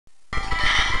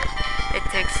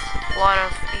takes a lot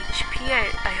of HP,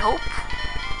 I hope.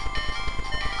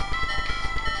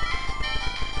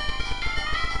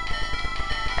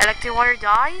 Electric wire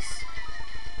dies.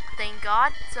 Thank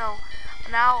God. So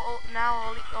now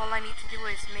all I need to do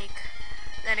is make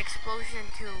an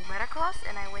explosion to Metacross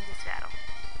and I win this battle.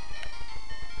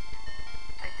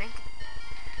 I think.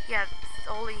 Yeah, it's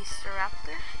only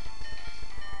Staraptor.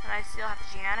 And I still have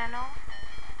Gianna now.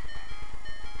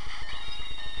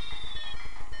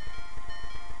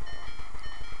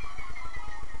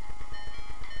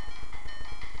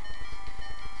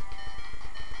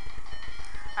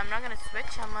 I'm not gonna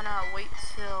switch, I'm gonna wait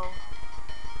till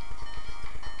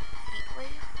Heat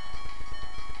Wave.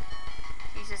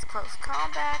 Uses close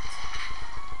combat.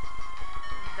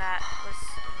 That was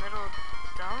a little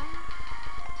dumb.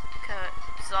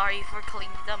 Sorry for calling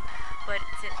it dumb, but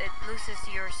it loses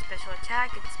your special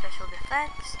attack and special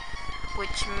defense,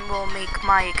 which will make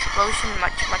my explosion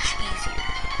much easier.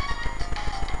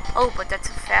 Oh, but that's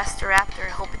a faster raptor. I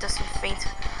hope it doesn't faint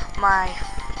my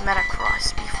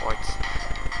Metacross before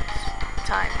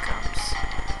time comes.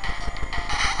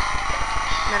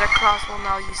 Metacross will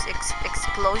now use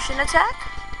explosion attack.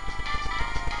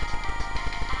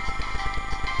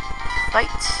 Fight.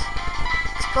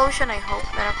 Explosion, I hope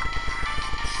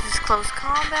uses close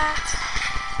combat.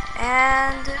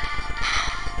 And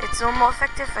it's no more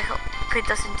effective. I hope it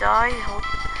doesn't die. I hope.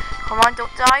 Come on,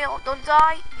 don't die. Don't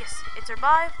die. Yes, it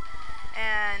survived.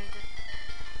 And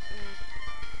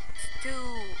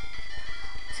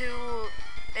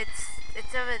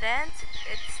it's evident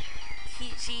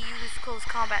she used close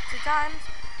combat 2 times,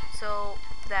 so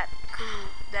that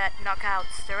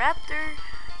knockouts the Raptor.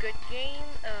 Good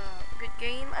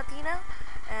game, Athena,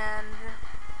 and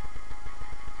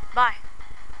bye.